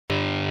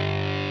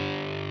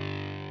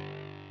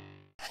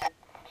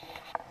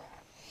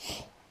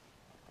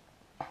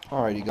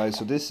Alrighty guys,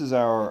 so this is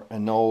our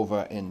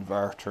Enova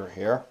inverter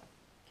here,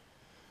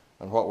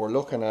 and what we're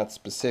looking at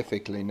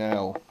specifically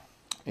now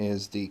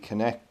is the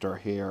connector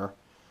here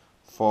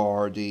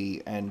for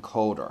the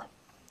encoder.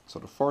 So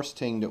the first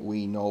thing that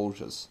we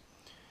notice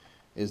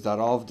is that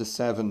of the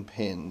 7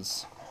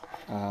 pins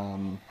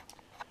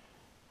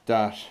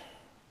that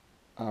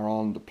are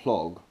on the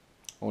plug,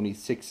 only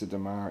 6 of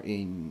them are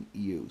in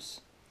use.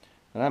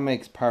 And that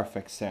makes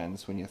perfect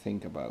sense when you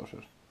think about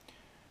it.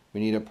 We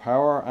need a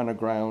power and a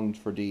ground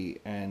for the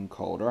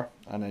encoder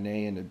and an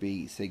A and a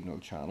B signal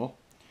channel.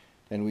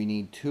 Then we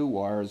need 2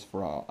 wires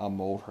for a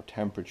motor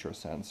temperature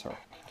sensor,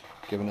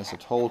 giving us a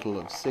total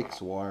of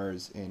 6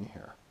 wires in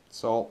here.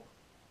 So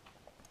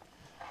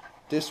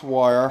this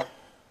wire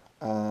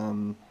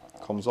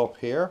comes up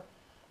here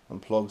and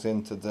plugs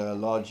into the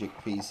logic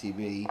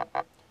PCB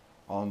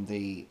on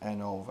the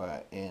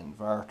Enova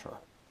inverter.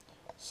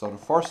 So the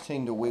first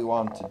thing that we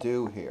want to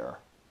do here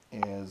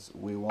is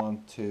we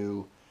want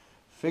to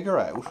figure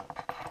out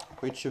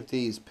which of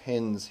these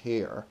pins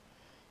here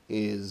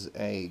is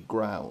a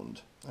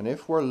ground, and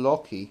if we're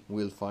lucky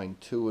we'll find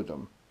 2 of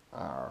them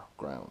are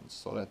grounds.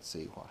 So let's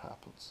see what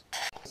happens.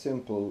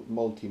 Simple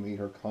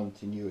multimeter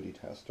continuity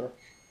tester.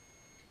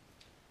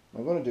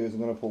 What I'm going to do is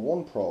I'm going to put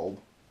one probe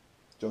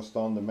just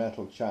on the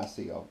metal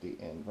chassis of the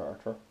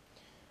inverter,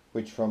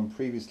 which from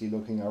previously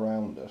looking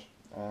around it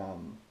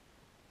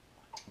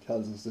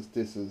tells us that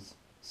this is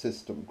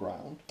system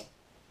ground.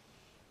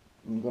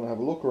 I'm going to have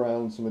a look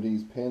around some of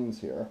these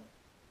pins here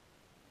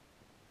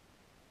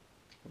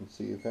and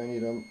see if any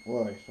of them,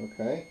 right,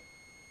 okay,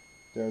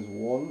 there's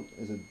one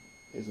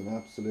is an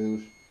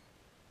absolute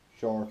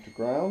short to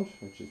ground,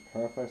 which is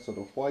perfect. So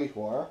the white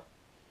wire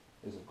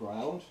is a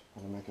ground,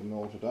 and I'll make a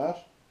note of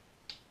that.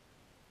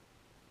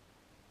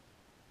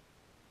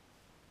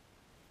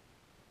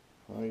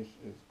 White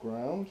is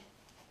ground,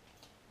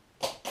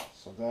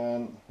 so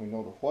then we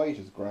know the white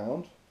is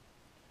ground,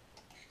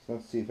 so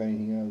let's see if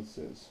anything else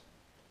is.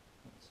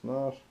 It's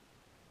not.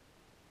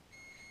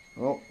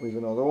 Oh, we've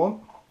another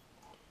one.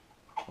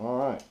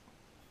 Alright.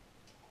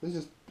 This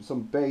is just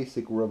some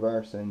basic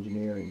reverse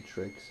engineering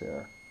tricks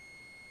here.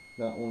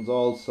 That one's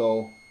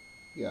also,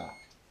 yeah,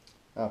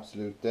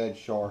 absolute dead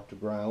short to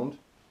ground.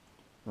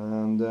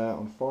 And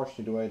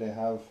unfortunately the way they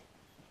have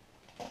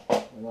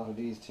a lot of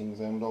these things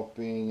end up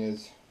being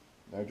is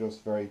they're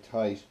just very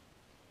tight.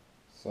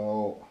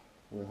 So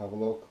we'll have a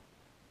look.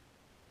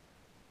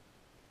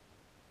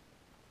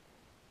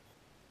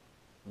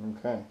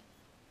 Okay,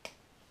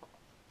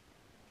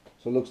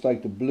 so it looks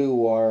like the blue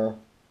wire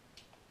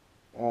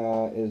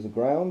is a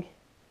ground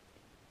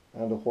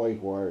and the white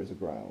wire is a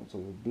ground. So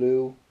the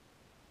blue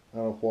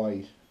and a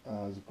white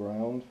as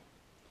ground.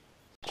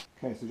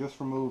 Okay, so just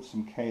remove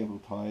some cable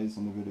ties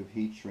and a bit of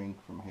heat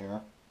shrink from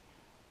here.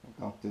 I've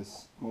got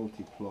this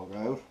multi-plug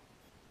out.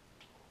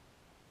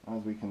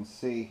 As we can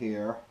see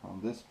here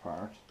on this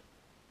part,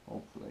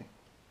 hopefully,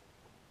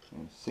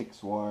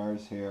 6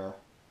 wires here.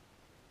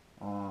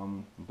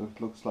 But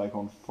it looks like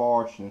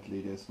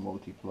unfortunately this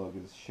multi-plug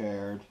is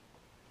shared.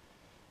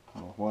 I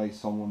don't know why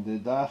someone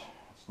did that.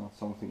 It's not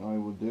something I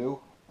would do.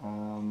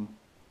 And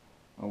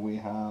we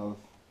have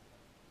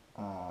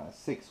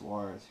 6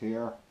 wires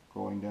here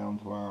going down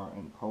to our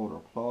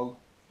encoder plug.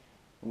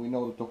 And we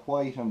know that the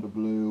white and the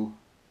blue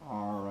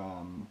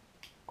are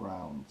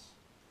grounds.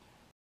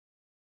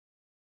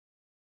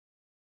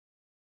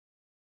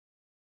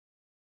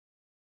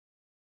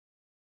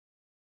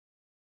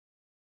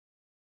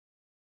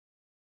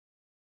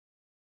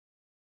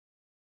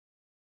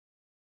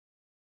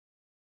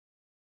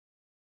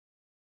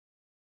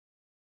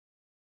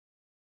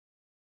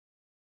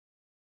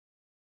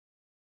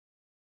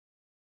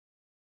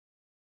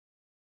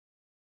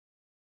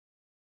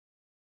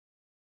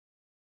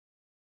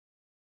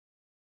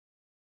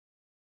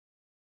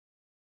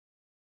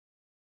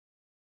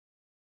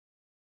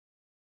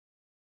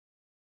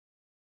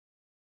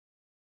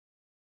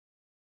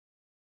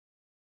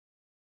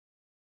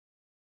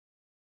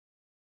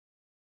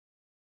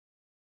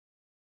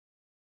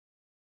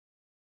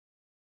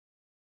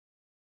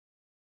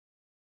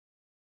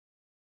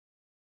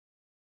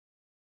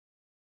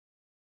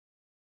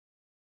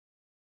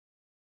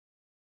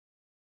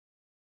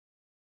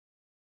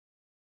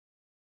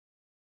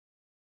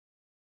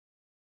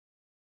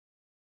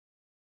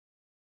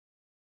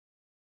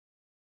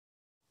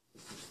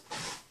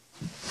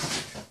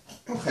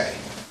 Okay,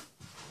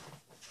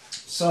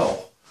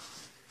 so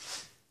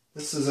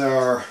this is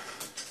our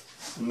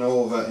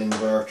Enova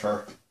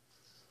inverter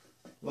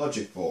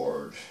logic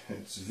board.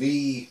 It's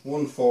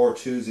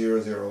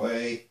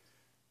V14200A,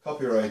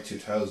 copyright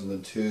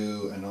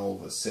 2002,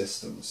 Enova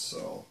Systems.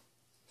 So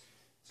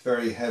it's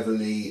very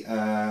heavily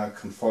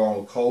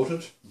conformal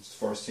coated. It's the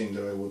first thing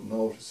that I would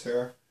notice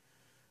here.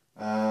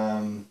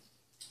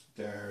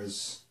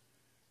 There's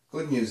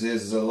good news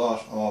is there's a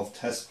lot of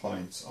test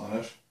points on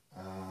it.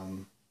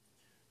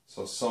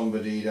 So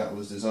somebody that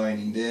was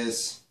designing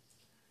this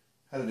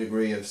had a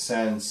degree of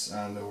sense,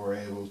 and they were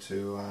able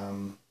to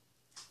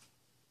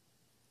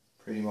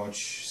pretty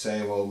much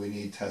say, well, we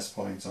need test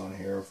points on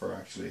here for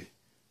actually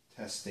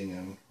testing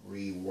and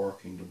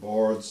reworking the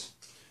boards.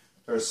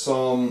 There's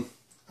some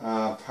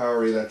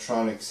power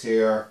electronics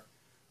here,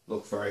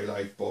 look very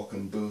like buck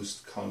and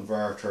boost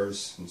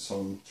converters, and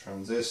some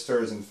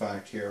transistors. In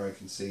fact, here I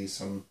can see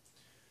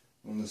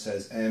one that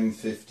says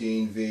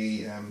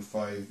M15V,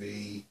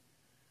 M5V,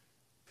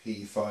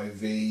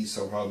 P5V,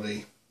 so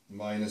probably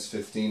minus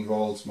 15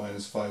 volts,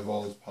 minus 5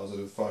 volts,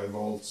 positive 5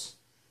 volts.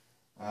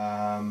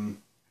 Some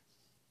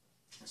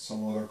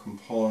other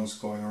components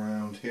going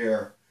around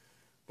here.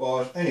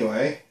 But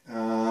anyway,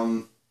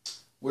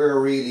 we're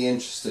really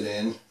interested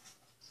in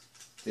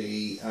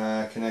the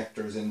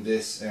connectors in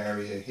this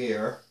area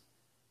here.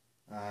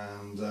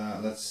 And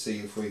let's see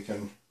if we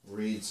can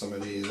read some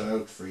of these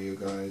out for you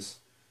guys.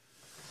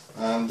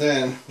 And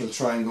then we'll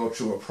try and go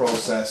through a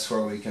process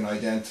where we can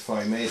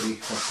identify maybe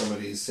what some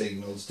of these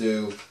signals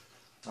do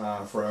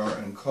for our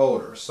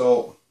encoder.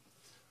 So,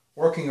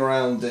 working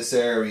around this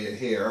area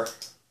here,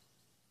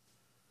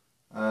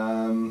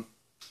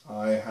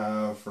 I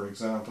have, for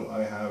example,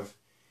 I have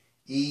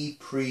E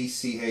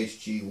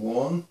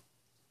pre-CHG1,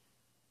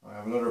 I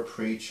have another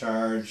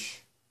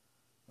pre-charge,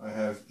 I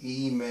have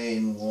E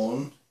main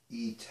 1,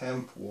 E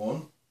temp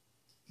 1,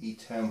 E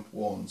temp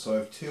 1. So I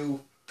have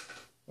two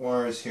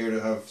wires here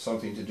that have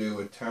something to do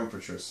with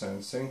temperature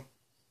sensing.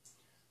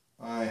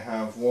 I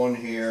have one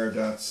here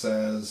that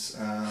says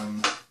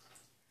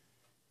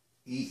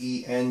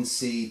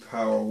EENC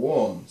power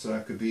 1, so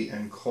that could be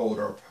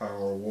encoder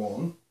power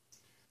 1.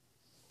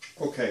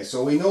 Okay,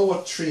 so we know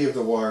what 3 of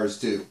the wires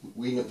do.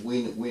 We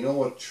know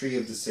what 3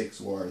 of the 6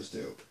 wires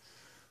do.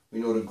 We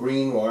know the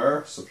green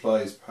wire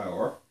supplies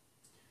power.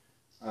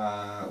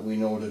 We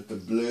know that the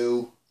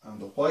blue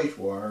and the white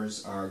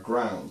wires are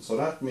ground. So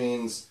that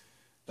means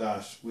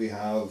that we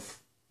have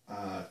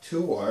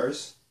 2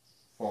 wires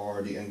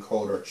for the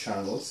encoder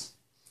channels.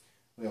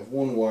 We have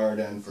 1 wire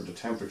then for the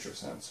temperature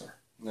sensor.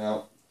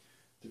 Now,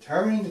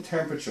 determining the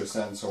temperature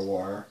sensor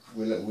wire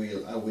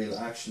we'll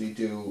actually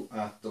do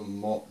at the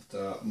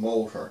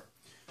motor.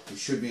 We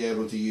should be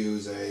able to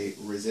use a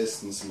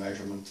resistance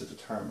measurement to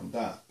determine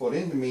that. But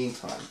in the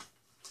meantime,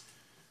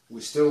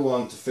 we still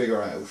want to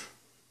figure out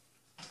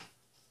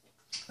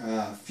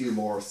a few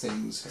more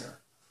things here.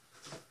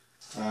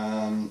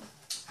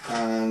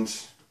 And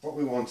what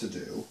we want to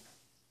do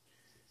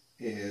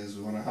is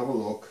we want to have a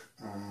look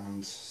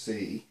and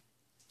see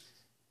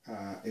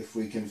if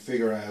we can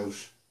figure out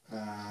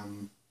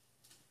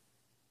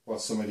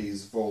what some of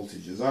these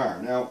voltages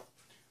are. Now,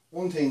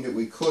 one thing that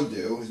we could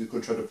do is we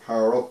could try to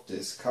power up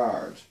this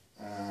card.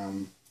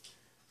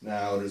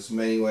 Now, there's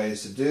many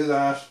ways to do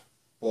that,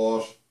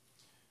 but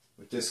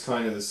with this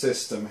kind of a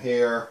system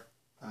here,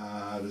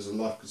 there's a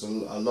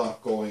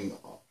lot going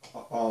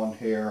on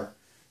here.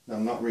 And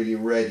I'm not really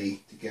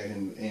ready to get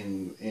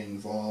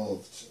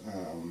involved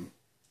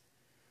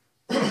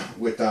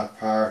with that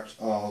part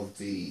of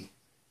the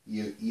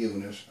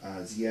unit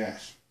as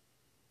yet.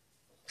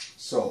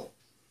 So,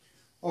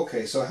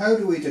 okay, so how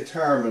do we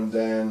determine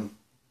then,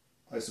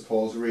 I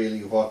suppose,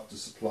 really what the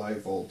supply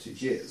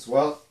voltage is?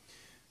 Well,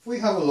 if we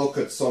have a look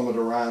at some of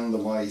the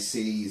random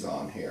ICs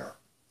on here,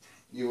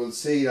 you will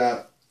see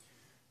that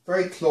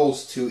very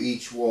close to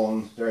each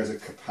one there's a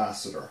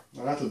capacitor.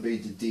 Now that'll be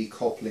the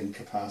decoupling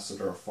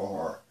capacitor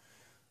for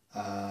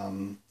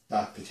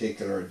that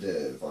particular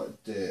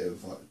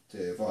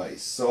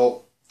device.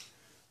 So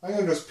I'm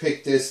going to just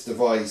pick this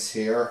device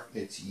here.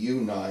 It's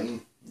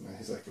U9. It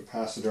has a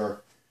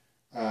capacitor.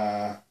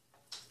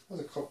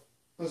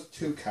 There's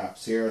 2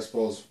 caps here. I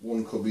suppose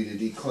one could be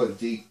the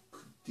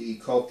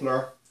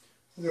decoupler.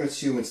 I'm going to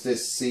assume it's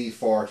this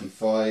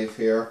C45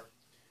 here.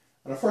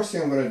 And the first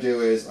thing I'm going to do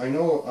is, I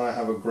know I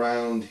have a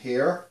ground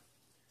here.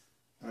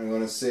 I'm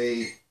going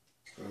to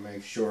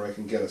make sure I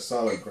can get a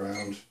solid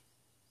ground,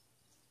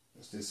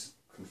 because this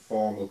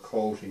conformal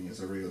coating is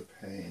a real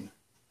pain.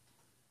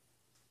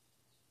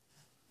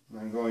 And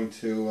I'm going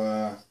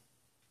to,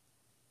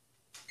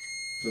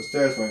 just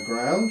there's my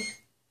ground.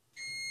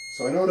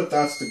 So I know that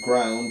that's the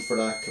ground for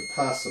that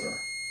capacitor.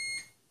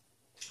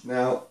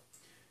 Now,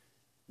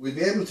 we'll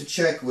be able to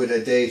check with a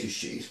data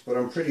sheet, but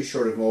I'm pretty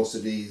sure that most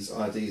of these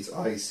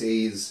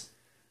ICs,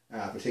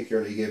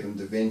 particularly given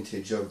the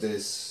vintage of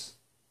this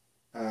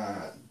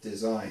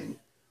design,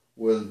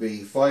 will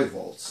be 5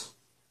 volts.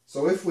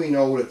 So if we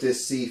know that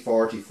this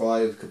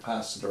C45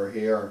 capacitor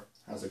here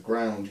has a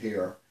ground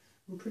here,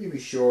 I'm pretty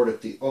sure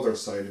that the other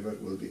side of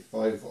it will be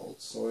 5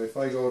 volts. So if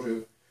I go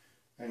to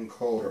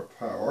encoder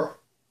power,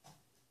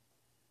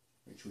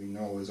 which we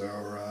know is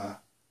our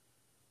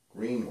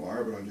green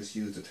wire, but I'll just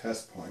use the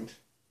test point.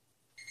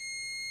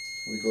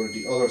 We go to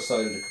the other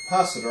side of the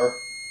capacitor,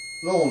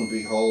 lo and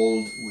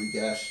behold, we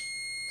get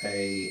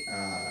a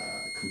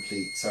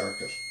complete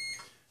circuit,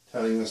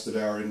 telling us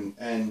that our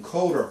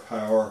encoder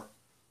power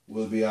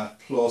will be at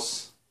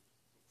plus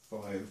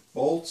 5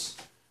 volts.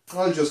 And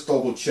I'll just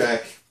double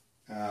check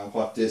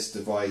what this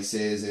device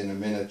is in a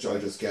minute. I'll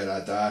just get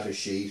a data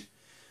sheet.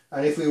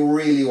 And if we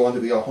really want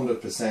to be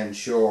 100%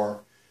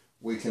 sure,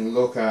 we can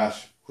look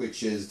at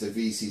which is the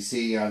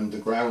VCC and the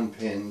ground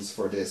pins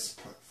for this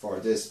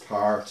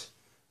part,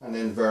 and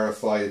then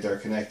verify that they're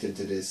connected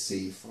to this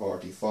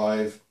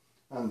C45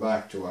 and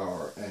back to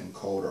our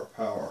encoder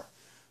power.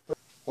 But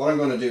what I'm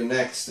going to do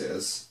next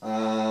is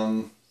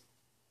I'm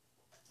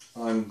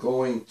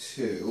going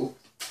to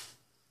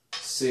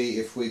see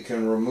if we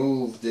can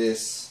remove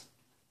this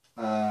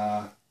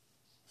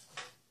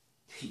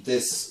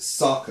this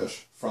socket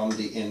from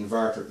the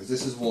inverter, because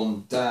this is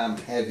one damn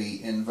heavy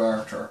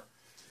inverter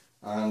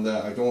and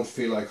I don't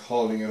feel like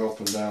hauling it up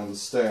and down the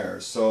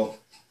stairs. So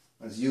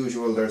as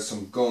usual, there's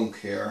some gunk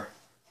here,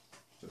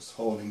 just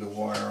holding the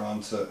wire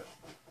onto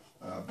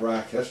a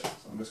bracket. So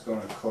I'm just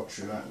going to cut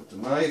through that with the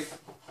knife.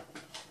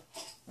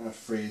 That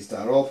frees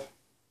that up.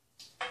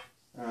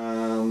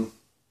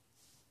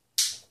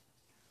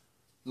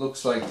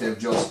 Looks like they've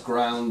just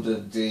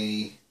grounded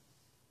the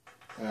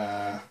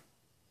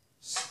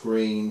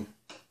screen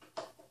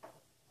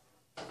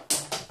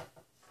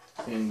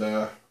in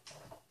the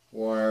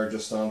wire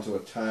just onto a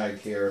tag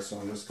here, so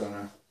I'm just going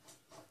to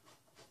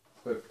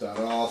clip that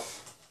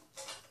off,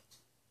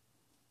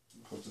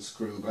 put the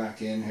screw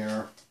back in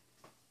here,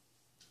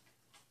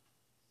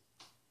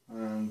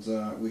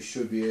 and we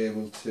should be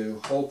able to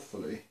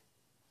hopefully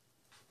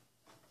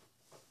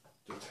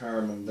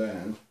determine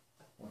then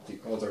what the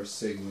other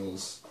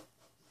signals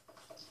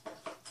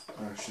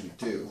actually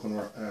do when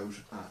we're out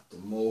at the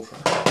motor.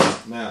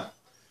 Now,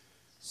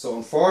 so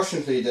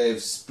unfortunately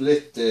they've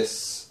split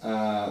this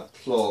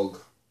plug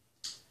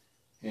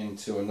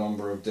into a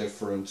number of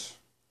different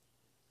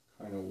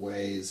kind of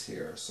ways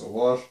here. So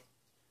what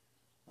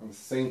I'm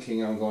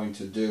thinking I'm going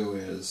to do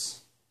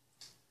is,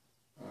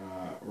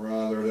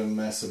 rather than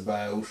mess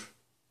about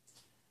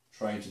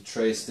trying to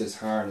trace this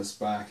harness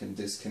back and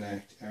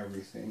disconnect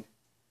everything,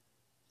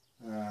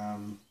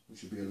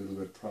 which would be a little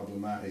bit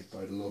problematic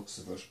by the looks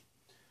of it,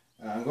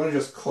 I'm going to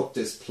just cut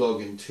this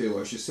plug in two.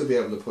 I should still be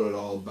able to put it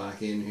all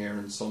back in here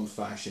in some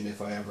fashion if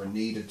I ever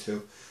needed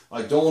to.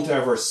 I don't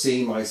ever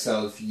see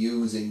myself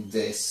using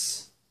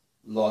this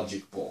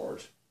logic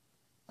board.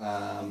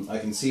 I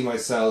can see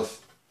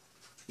myself,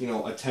 you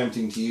know,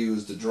 attempting to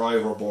use the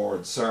driver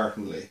board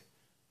certainly,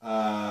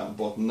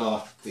 but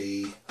not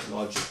the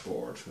logic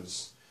board.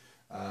 Because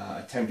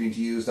attempting to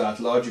use that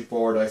logic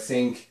board, I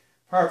think,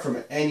 apart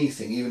from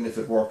anything, even if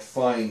it worked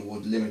fine,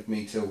 would limit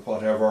me to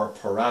whatever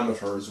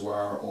parameters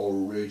were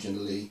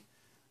originally,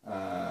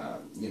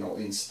 you know,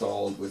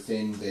 installed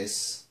within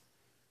this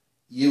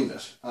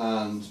unit.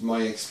 And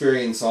my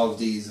experience of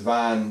these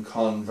van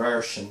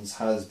conversions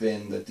has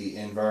been that the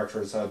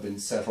inverters have been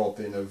set up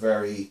in a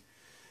very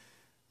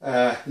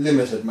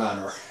limited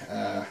manner.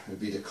 Would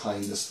be the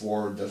kindest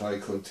word that I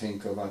could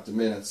think of at the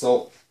minute.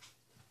 So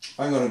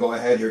I'm going to go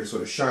ahead here just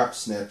with a sharp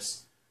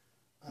snips.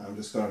 I'm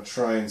just going to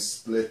try and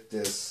split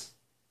this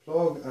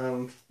plug,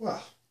 and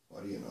well,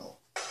 what do you know,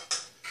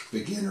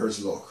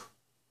 beginner's luck.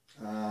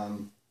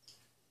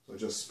 So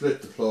just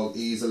split the plug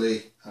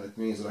easily, and it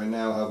means that I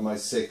now have my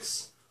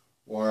 6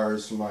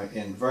 wires from my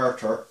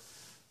inverter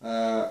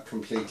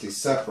completely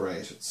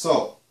separated.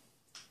 So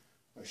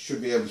what I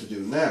should be able to do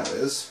now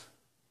is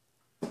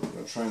I'm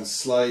going to try and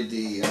slide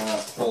the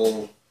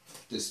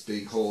this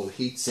big whole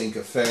heatsink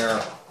affair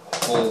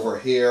over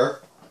here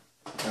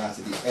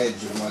to the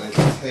edge of my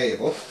little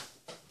table,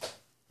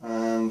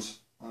 and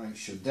I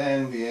should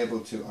then be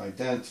able to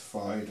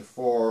identify the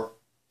 4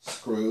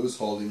 screws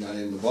holding that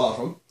in the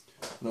bottom.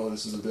 No,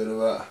 this is a bit of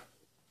a,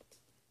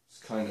 it's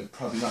kind of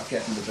probably not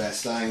getting the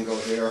best angle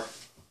here.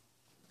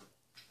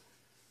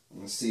 I'm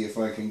going to see if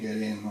I can get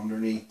in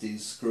underneath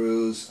these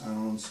screws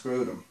and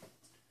unscrew them.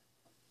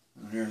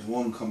 And here's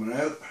one coming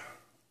out,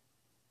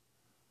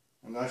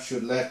 and that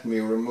should let me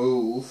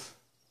remove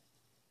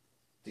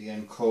the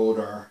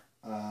encoder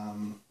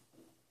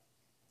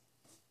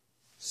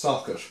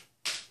socket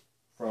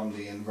from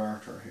the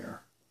inverter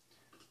here.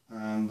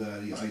 And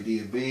the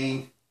idea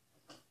being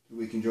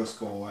we can just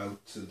go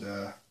out to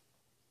the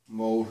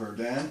motor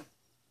then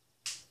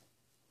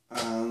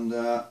and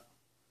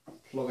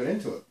plug it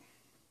into it.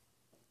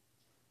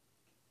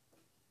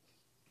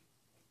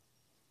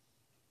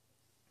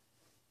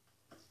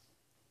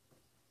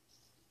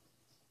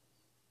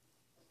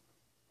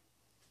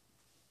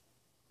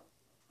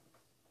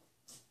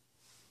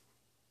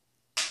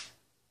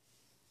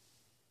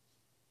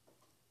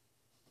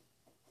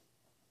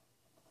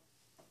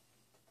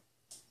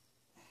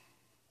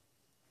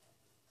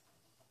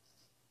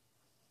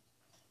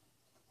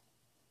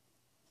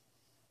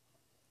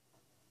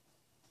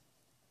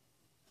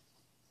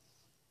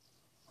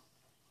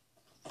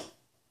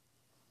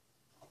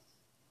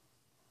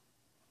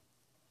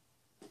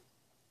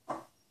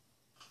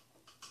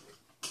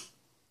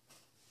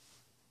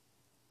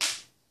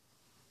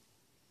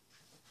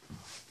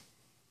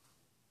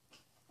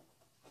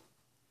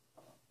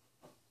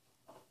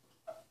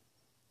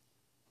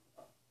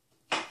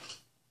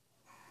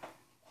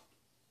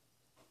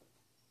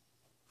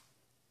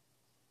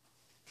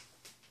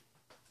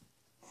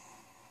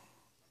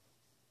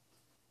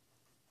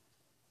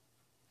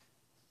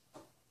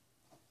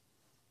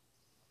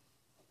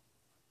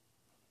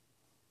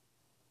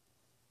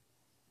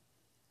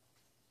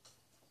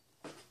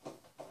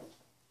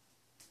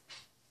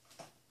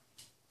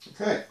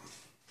 Okay,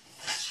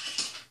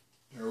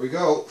 there we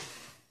go.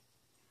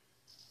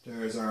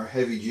 There's our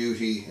heavy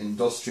duty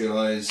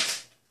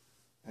industrialized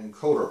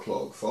encoder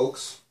plug,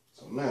 folks.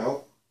 So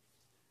now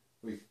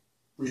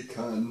we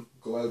can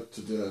go out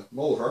to the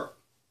motor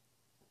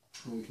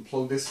and we can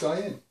plug this guy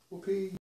in. Whoopee.